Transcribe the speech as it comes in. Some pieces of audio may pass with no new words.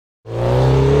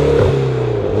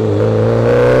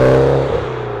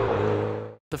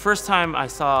first time I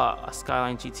saw a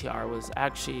Skyline GTR was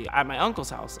actually at my uncle's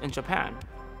house in Japan.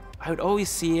 I would always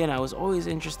see it and I was always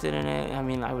interested in it. I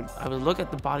mean, I would look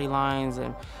at the body lines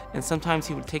and sometimes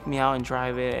he would take me out and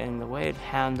drive it, and the way it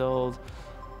handled,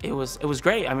 it was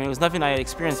great. I mean, it was nothing I had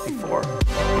experienced before.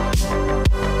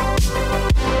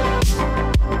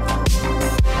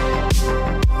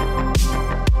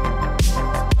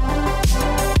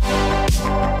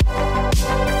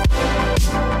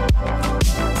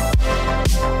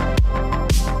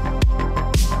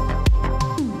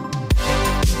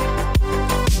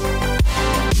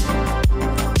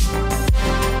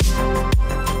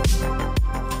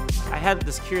 I had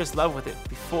this curious love with it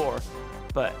before,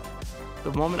 but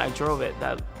the moment I drove it,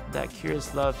 that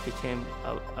curious love became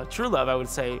a true love, I would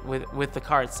say, with the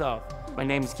car itself. My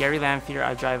name is Gary Lamphear.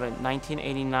 I drive a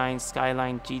 1989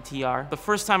 Skyline GTR. The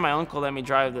first time my uncle let me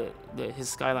drive his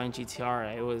Skyline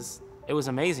GTR, it was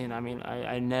amazing. I mean,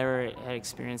 I never had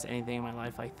experienced anything in my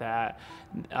life like that.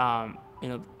 You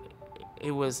know,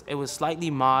 it was slightly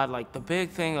mod. Like, the big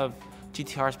thing of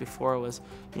GTRs before was,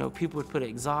 you know, people would put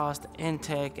exhaust,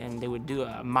 intake, and they would do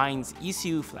a Mines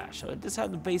ECU flash. So it just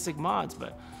had the basic mods,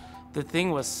 but the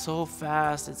thing was so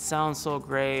fast. It sounds so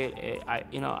great.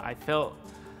 I felt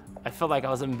like I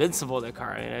was invincible in the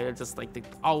car. It just, like, the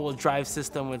all-wheel drive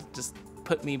system would just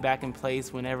put me back in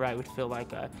place whenever I would feel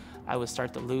like I would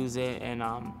start to lose it. And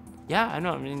yeah, I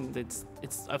know. I mean, it's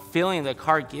a feeling the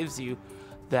car gives you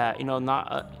that, you know,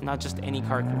 not just any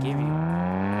car can give you.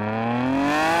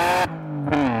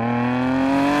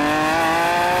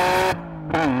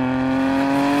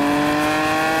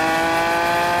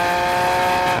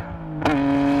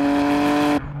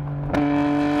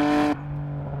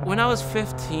 When I was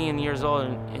 15 years old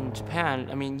in Japan,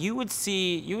 I mean, you would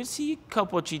see a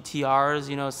couple of GTRs,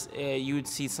 you know, you would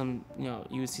see some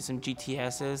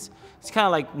GTSs. It's kind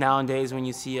of like nowadays when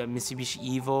you see a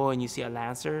Mitsubishi Evo and you see a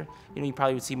Lancer. You know, you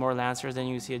probably would see more Lancers than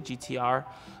you would see a GTR,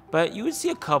 but you would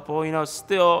see a couple. You know,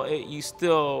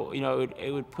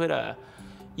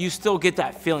 you still get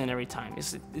that feeling every time.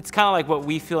 It's kind of like what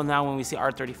we feel now when we see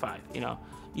R35. You know,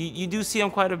 you do see them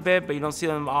quite a bit, but you don't see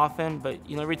them often. But,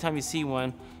 you know, every time you see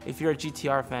one, if you're a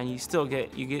GTR fan, you still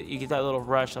get that little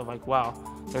rush of, like, wow,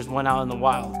 there's one out in the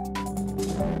wild.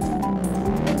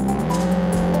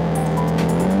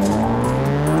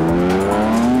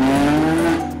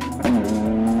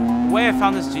 The way I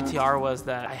found this GTR was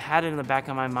that I had it in the back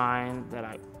of my mind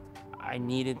that I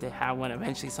needed to have one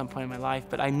eventually some point in my life,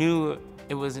 but I knew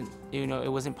it wasn't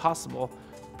possible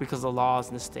because of the laws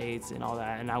in the States and all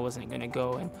that, and I wasn't gonna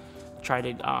go and try to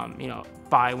you know,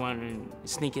 buy one and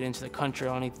sneak it into the country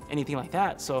or anything like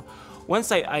that. So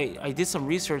once I did some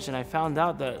research and I found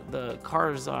out that the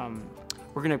cars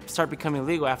were gonna start becoming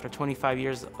legal after 25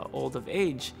 years old of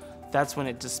age, that's when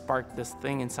it just sparked this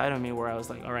thing inside of me where I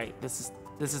was like, all right, this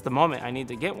is the moment, I need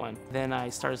to get one. Then I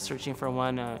started searching for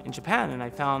one in Japan, and I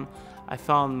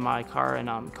found my car in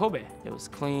Kobe. It was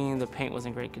clean, the paint was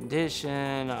in great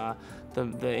condition,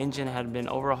 the engine had been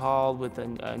overhauled with a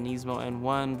Nismo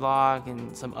N1 block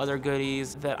and some other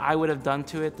goodies that I would have done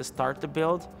to it to start the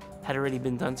build had already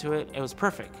been done to it. It was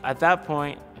perfect. At that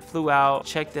point, I flew out,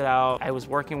 checked it out. I was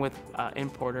working with an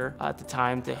importer at the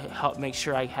time to help make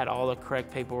sure I had all the correct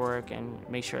paperwork and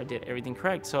make sure I did everything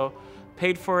correct. So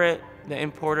paid for it,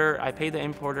 I paid the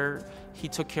importer. He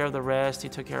took care of the rest. He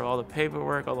took care of all the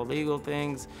paperwork, all the legal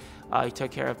things. He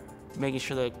took care of making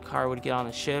sure the car would get on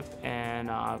the ship and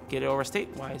get it over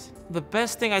state-wise. The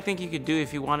best thing I think you could do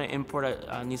if you want to import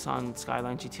a Nissan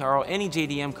Skyline GTR or any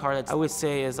JDM car, that I would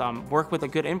say, is work with a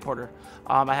good importer.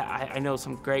 I know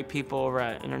some great people over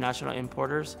at International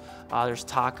Importers. There's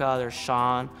Taka, there's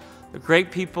Sean. They're great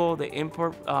people. They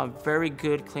import very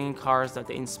good, clean cars that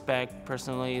they inspect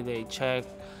personally, they check.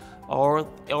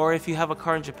 Or if you have a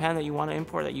car in Japan that you want to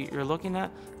import that you're looking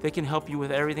at, they can help you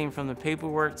with everything from the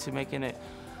paperwork to making it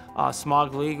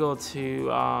smog legal to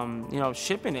you know,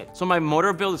 shipping it. So my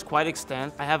motor build is quite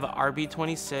extensive. I have an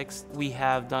RB26. We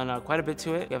have done quite a bit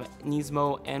to it. We have a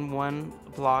Nismo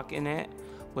N1 block in it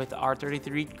with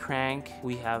R33 crank.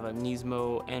 We have a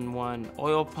Nismo N1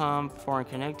 oil pump, foreign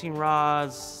connecting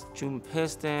rods, June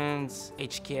pistons,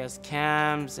 HKS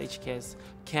cams, HKS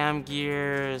cam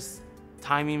gears,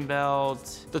 timing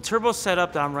belt. The turbo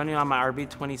setup that I'm running on my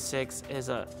RB26 is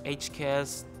a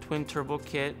HKS twin turbo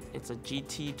kit. It's a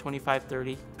GT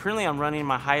 2530. Currently I'm running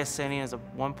my highest setting as a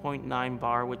 1.9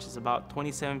 bar, which is about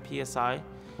 27 PSI.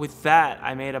 With that,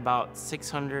 I made about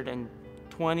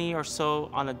 620 or so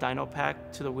on a dyno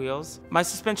pack to the wheels. My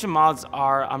suspension mods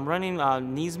are, I'm running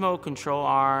Nismo control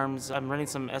arms, I'm running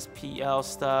some SPL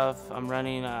stuff, I'm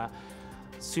running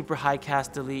super high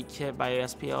cast delete kit by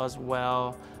SPL as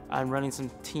well. I'm running some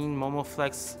Teen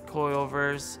Momoflex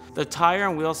coilovers. The tire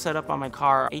and wheel setup on my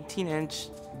car, 18-inch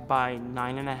by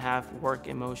 9.5 work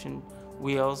in motion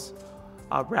wheels,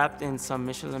 wrapped in some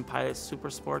Michelin Pilot Super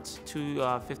Sports, two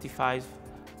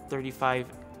 55/35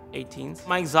 18s.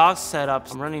 My exhaust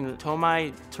setup, I'm running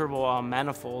Tomei turbo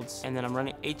manifolds, and then I'm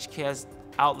running HKS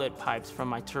outlet pipes from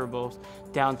my turbos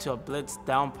down to a Blitz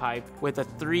down pipe with a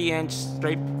 3-inch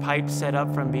straight pipe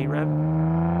setup from B-Rev.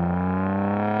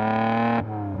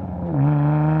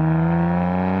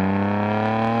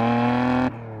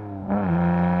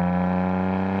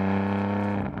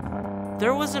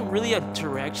 There wasn't really a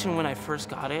direction when I first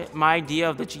got it. My idea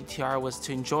of the GTR was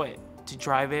to enjoy it, to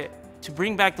drive it, to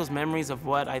bring back those memories of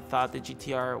what I thought the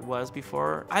GTR was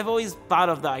before. I've always thought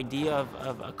of the idea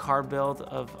of a car build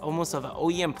of almost of an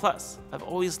OEM plus. I've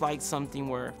always liked something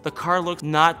where the car looks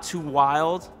not too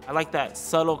wild. I like that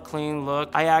subtle, clean look.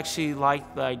 I actually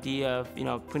like the idea of, you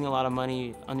know, putting a lot of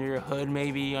money under your hood,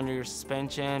 maybe under your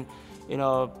suspension, you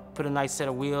know, put a nice set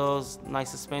of wheels, nice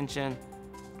suspension,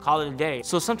 call it a day.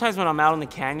 So sometimes when I'm out in the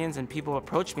canyons and people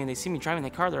approach me and they see me driving the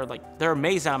car, they're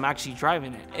amazed that I'm actually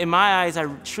driving it. In my eyes, I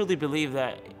truly believe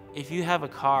that if you have a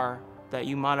car that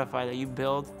you modify, that you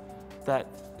build, that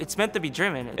it's meant to be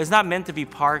driven. It's not meant to be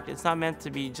parked. It's not meant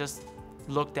to be just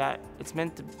looked at. It's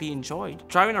meant to be enjoyed.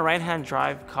 Driving a right-hand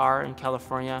drive car in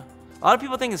California, a lot of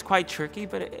people think it's quite tricky,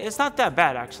 but it's not that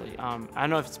bad actually. I don't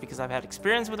know if it's because I've had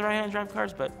experience with right-hand drive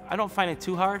cars, but I don't find it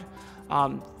too hard.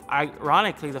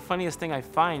 Ironically, the funniest thing I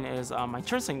find is my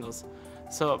turn signals.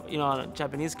 So, you know, on a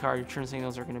Japanese car, your turn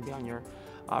signals are gonna be on your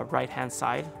right-hand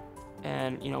side.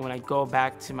 And, you know, when I go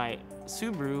back to my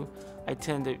Subaru, I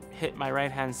tend to hit my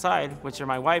right-hand side, which are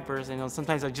my wipers. And, you know,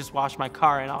 sometimes I just wash my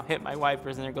car and I'll hit my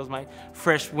wipers and there goes my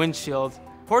fresh windshield.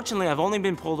 Fortunately, I've only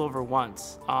been pulled over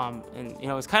once. And, you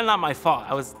know, it's kind of not my fault.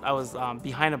 I was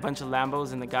behind a bunch of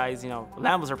Lambos and the guys, you know,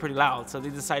 Lambos are pretty loud, so they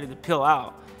decided to peel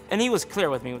out. And he was clear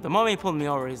with me. The moment he pulled me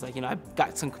over, he's like, you know, I've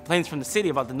got some complaints from the city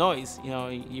about the noise. You know,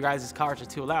 you guys' cars are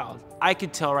too loud. I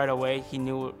could tell right away he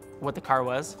knew what the car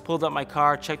was. Pulled up my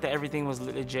car, checked that everything was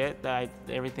legit, that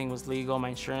everything was legal, my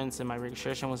insurance and my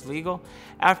registration was legal.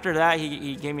 After that,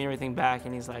 he gave me everything back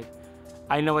and he's like,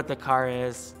 I know what the car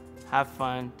is. Have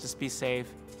fun, just be safe,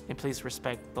 and please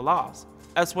respect the laws.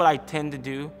 That's what I tend to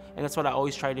do, and that's what I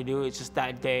always try to do. It's just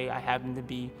that day I happened to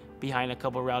be behind a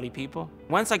couple rowdy people.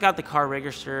 Once I got the car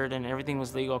registered and everything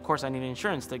was legal, of course I needed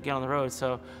insurance to get on the road,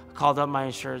 so I called up my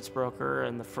insurance broker,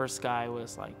 and the first guy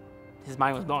was like, his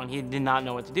mind was blown. He did not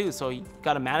know what to do, so he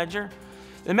got a manager.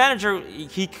 The manager,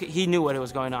 he knew what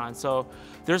was going on. So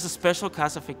there's a special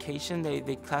classification.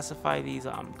 They classify these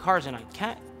cars, and I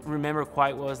can't remember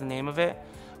quite what was the name of it,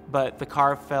 but the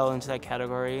car fell into that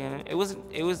category, and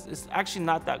it's actually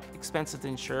not that expensive to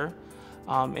insure,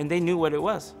 and they knew what it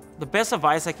was. The best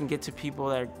advice I can get to people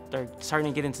that are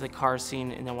starting to get into the car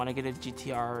scene and they want to get a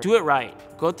GTR, do it right.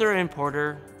 Go through an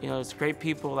importer. You know, it's great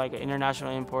people like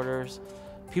international importers,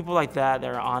 people like that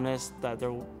are honest, that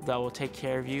will take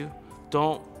care of you.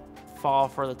 Don't fall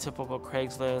for the typical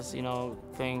Craigslist, you know,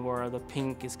 thing where the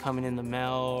pink is coming in the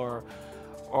mail,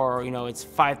 or you know, it's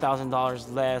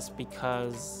 $5,000 less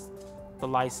because the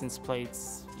license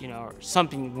plates, you know, or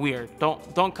something weird.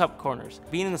 Don't cut corners.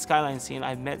 Being in the Skyline scene,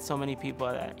 I've met so many people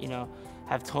that, you know,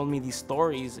 have told me these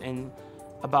stories and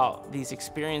about these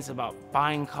experiences about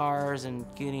buying cars and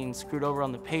getting screwed over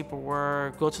on the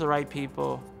paperwork. Go to the right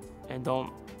people, and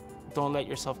don't let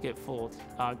yourself get fooled.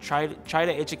 Try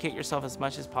to educate yourself as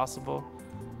much as possible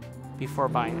before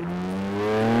buying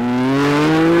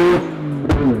it.